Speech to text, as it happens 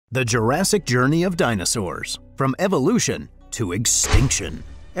The Jurassic Journey of Dinosaurs, from evolution to extinction.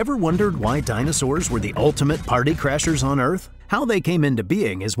 Ever wondered why dinosaurs were the ultimate party crashers on Earth? How they came into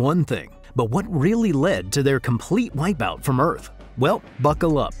being is one thing, but what really led to their complete wipeout from Earth? Well,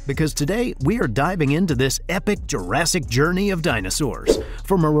 buckle up, because today we are diving into this epic Jurassic journey of dinosaurs.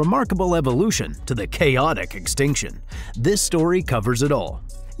 From a remarkable evolution to the chaotic extinction, this story covers it all.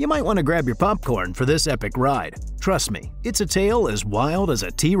 You might want to grab your popcorn for this epic ride. Trust me, it's a tale as wild as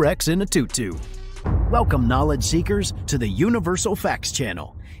a T-Rex in a tutu. Welcome, knowledge seekers, to the Universal Facts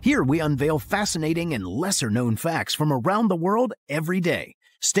channel. Here we unveil fascinating and lesser-known facts from around the world every day.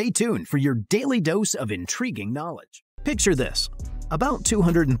 Stay tuned for your daily dose of intriguing knowledge. Picture this. About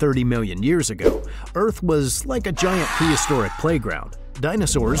 230 million years ago, Earth was like a giant prehistoric playground.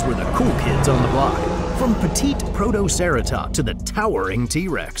 Dinosaurs were the cool kids on the block. From petite Protoceratops to the towering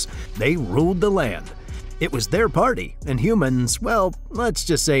T-Rex, they ruled the land. It was their party, and humans, well, let's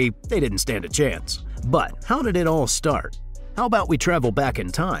just say they didn't stand a chance. But how did it all start? How about we travel back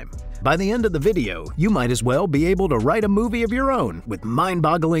in time? By the end of the video, you might as well be able to write a movie of your own with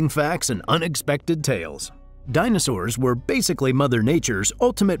mind-boggling facts and unexpected tales. Dinosaurs were basically Mother Nature's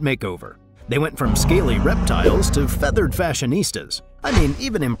ultimate makeover. They went from scaly reptiles to feathered fashionistas. I mean,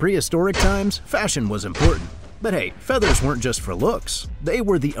 even in prehistoric times, fashion was important. But hey, feathers weren't just for looks. They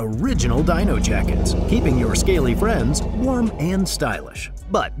were the original dino jackets, keeping your scaly friends warm and stylish.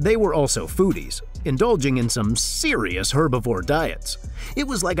 But they were also foodies, indulging in some serious herbivore diets. It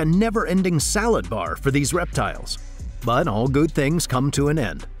was like a never-ending salad bar for these reptiles. But all good things come to an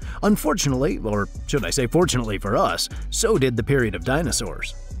end. Unfortunately, or should I say fortunately for us, so did the period of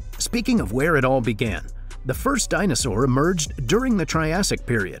dinosaurs. Speaking of where it all began, the first dinosaur emerged during the Triassic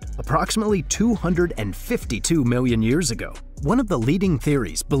period, approximately 252 million years ago. One of the leading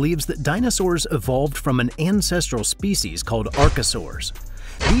theories believes that dinosaurs evolved from an ancestral species called archosaurs.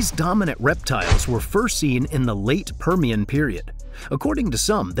 These dominant reptiles were first seen in the late Permian period. According to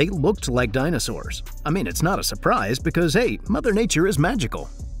some, they looked like dinosaurs. I mean, it's not a surprise because, hey, Mother Nature is magical.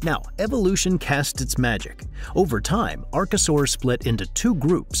 Now, evolution cast its magic. Over time, archosaurs split into two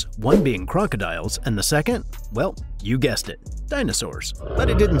groups, one being crocodiles and the second, well, you guessed it, dinosaurs. But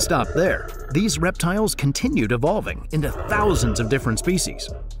it didn't stop there. These reptiles continued evolving into thousands of different species.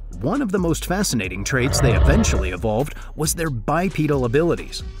 One of the most fascinating traits they eventually evolved was their bipedal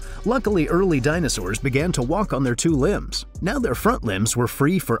abilities. Luckily, early dinosaurs began to walk on their two limbs. Now their front limbs were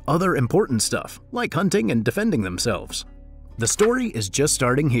free for other important stuff, like hunting and defending themselves. The story is just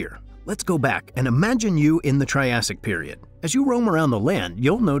starting here. Let's go back and imagine you in the Triassic period. As you roam around the land,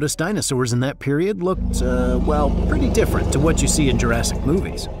 you'll notice dinosaurs in that period looked, well, pretty different to what you see in Jurassic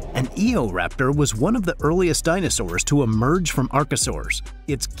movies. An Eoraptor was one of the earliest dinosaurs to emerge from archosaurs.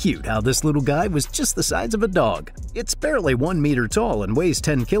 It's cute how this little guy was just the size of a dog. It's barely 1 meter tall and weighs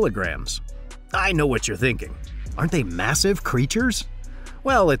 10 kilograms. I know what you're thinking. Aren't they massive creatures?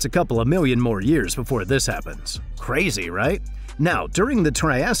 Well, it's a couple of million more years before this happens. Crazy, right? Now, during the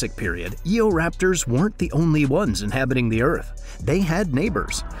Triassic period, Eoraptors weren't the only ones inhabiting the Earth. They had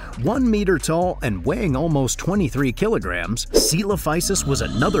neighbors. 1 meter tall and weighing almost 23 kilograms, Coelophysis was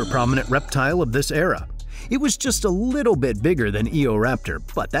another prominent reptile of this era. It was just a little bit bigger than Eoraptor,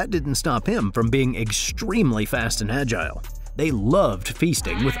 but that didn't stop him from being extremely fast and agile. They loved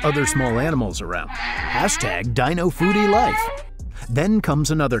feasting with other small animals around. Hashtag Dino Foodie Life. Then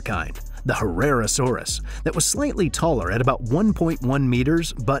comes another kind, the Herrerasaurus, that was slightly taller at about 1.1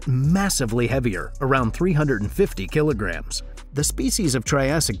 meters but massively heavier, around 350 kilograms. The species of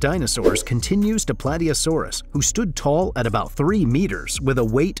Triassic dinosaurs continues to Plateosaurus, who stood tall at about 3 meters with a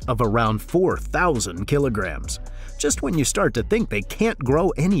weight of around 4,000 kilograms. Just when you start to think they can't grow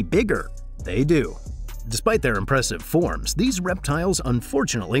any bigger, they do. Despite their impressive forms, these reptiles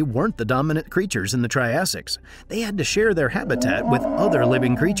unfortunately weren't the dominant creatures in the Triassics. They had to share their habitat with other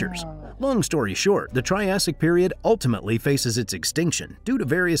living creatures. Long story short, the Triassic period ultimately faces its extinction due to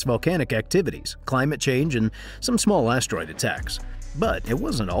various volcanic activities, climate change, and some small asteroid attacks. But it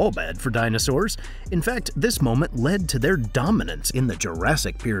wasn't all bad for dinosaurs. In fact, this moment led to their dominance in the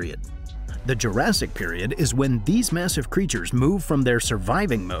Jurassic period. The Jurassic period is when these massive creatures move from their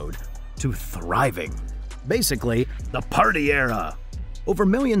surviving mode to thriving. Basically, the party era. Over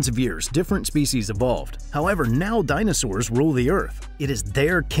millions of years, different species evolved. However, now dinosaurs rule the Earth. It is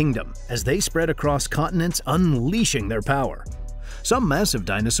their kingdom, as they spread across continents, unleashing their power. Some massive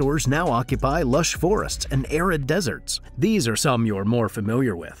dinosaurs now occupy lush forests and arid deserts. These are some you're more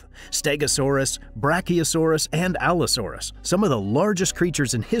familiar with. Stegosaurus, Brachiosaurus, and Allosaurus, some of the largest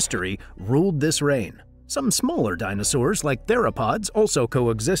creatures in history, ruled this reign. Some smaller dinosaurs like theropods also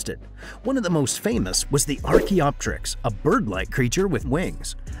coexisted. One of the most famous was the Archaeopteryx, a bird-like creature with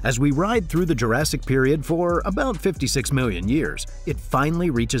wings. As we ride through the Jurassic period for about 56 million years, it finally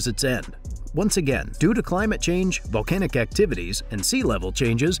reaches its end. Once again, due to climate change, volcanic activities, and sea level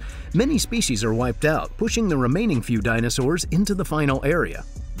changes, many species are wiped out, pushing the remaining few dinosaurs into the final area,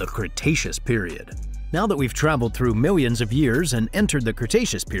 the Cretaceous period. Now that we've traveled through millions of years and entered the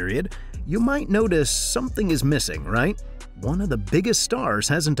Cretaceous period, you might notice something is missing, right? One of the biggest stars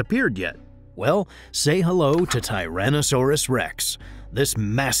hasn't appeared yet. Well, say hello to Tyrannosaurus rex. This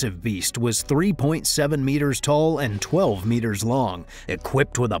massive beast was 3.7 meters tall and 12 meters long,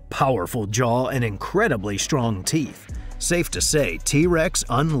 equipped with a powerful jaw and incredibly strong teeth. Safe to say, T-Rex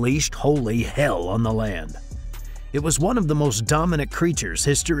unleashed holy hell on the land. It was one of the most dominant creatures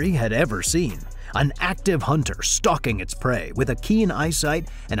history had ever seen. An active hunter stalking its prey with a keen eyesight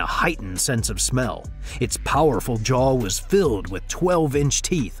and a heightened sense of smell. Its powerful jaw was filled with 12-inch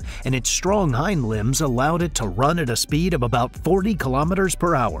teeth, and its strong hind limbs allowed it to run at a speed of about 40 kilometers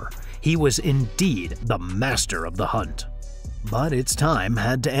per hour. He was indeed the master of the hunt. But its time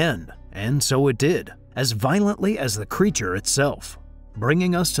had to end, and so it did, as violently as the creature itself,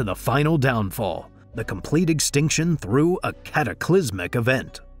 bringing us to the final downfall, the complete extinction through a cataclysmic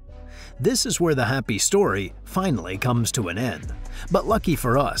event. This is where the happy story finally comes to an end. But lucky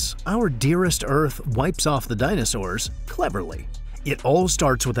for us, our dearest Earth wipes off the dinosaurs cleverly. It all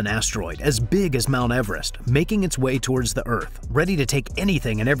starts with an asteroid as big as Mount Everest, making its way towards the Earth, ready to take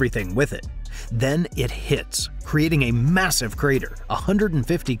anything and everything with it. Then it hits, creating a massive crater,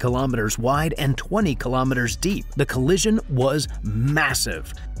 150 kilometers wide and 20 kilometers deep. The collision was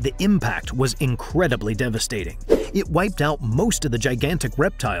massive. The impact was incredibly devastating. It wiped out most of the gigantic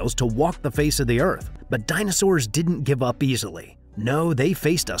reptiles to walk the face of the Earth. But dinosaurs didn't give up easily. No, they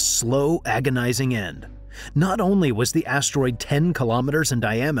faced a slow, agonizing end. Not only was the asteroid 10 kilometers in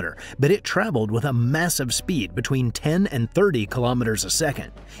diameter, but it traveled with a massive speed between 10 and 30 kilometers a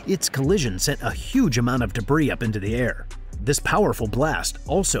second. Its collision sent a huge amount of debris up into the air. This powerful blast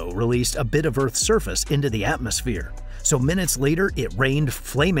also released a bit of Earth's surface into the atmosphere. So minutes later, it rained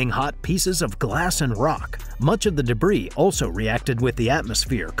flaming hot pieces of glass and rock. Much of the debris also reacted with the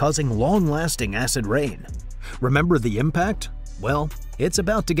atmosphere, causing long-lasting acid rain. Remember the impact? Well, it's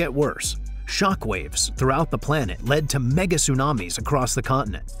about to get worse. Shockwaves throughout the planet led to mega tsunamis across the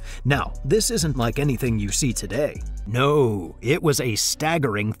continent. Now, this isn't like anything you see today. No, it was a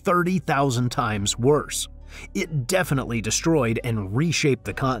staggering 30,000 times worse. It definitely destroyed and reshaped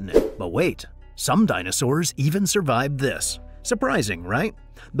the continent. But wait, some dinosaurs even survived this. Surprising, right?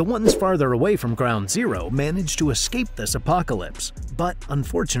 The ones farther away from Ground Zero managed to escape this apocalypse, but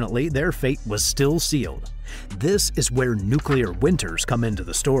unfortunately their fate was still sealed. This is where nuclear winters come into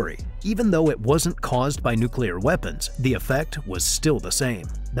the story. Even though it wasn't caused by nuclear weapons, the effect was still the same.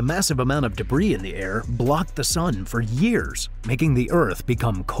 The massive amount of debris in the air blocked the sun for years, making the Earth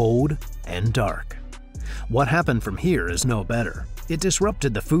become cold and dark. What happened from here is no better. It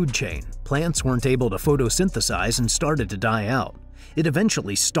disrupted the food chain. Plants weren't able to photosynthesize and started to die out. It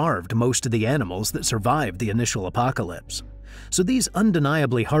eventually starved most of the animals that survived the initial apocalypse. So these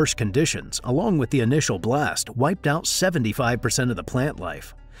undeniably harsh conditions, along with the initial blast, wiped out 75% of the plant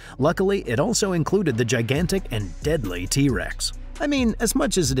life. Luckily, it also included the gigantic and deadly T-Rex. I mean, as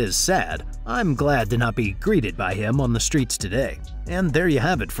much as it is sad, I'm glad to not be greeted by him on the streets today. And there you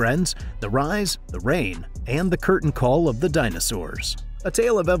have it, friends, the rise, the reign, and the curtain call of the dinosaurs. A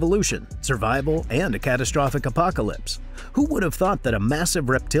tale of evolution, survival, and a catastrophic apocalypse. Who would have thought that a massive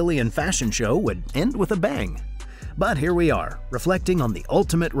reptilian fashion show would end with a bang? But here we are, reflecting on the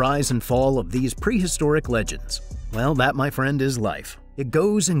ultimate rise and fall of these prehistoric legends. Well, that, my friend, is life. It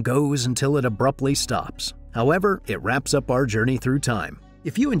goes and goes until it abruptly stops. However, it wraps up our journey through time.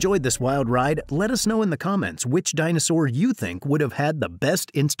 If you enjoyed this wild ride, let us know in the comments which dinosaur you think would have had the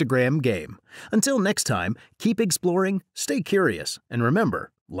best Instagram game. Until next time, keep exploring, stay curious, and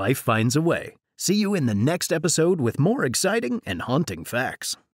remember, life finds a way. See you in the next episode with more exciting and haunting facts.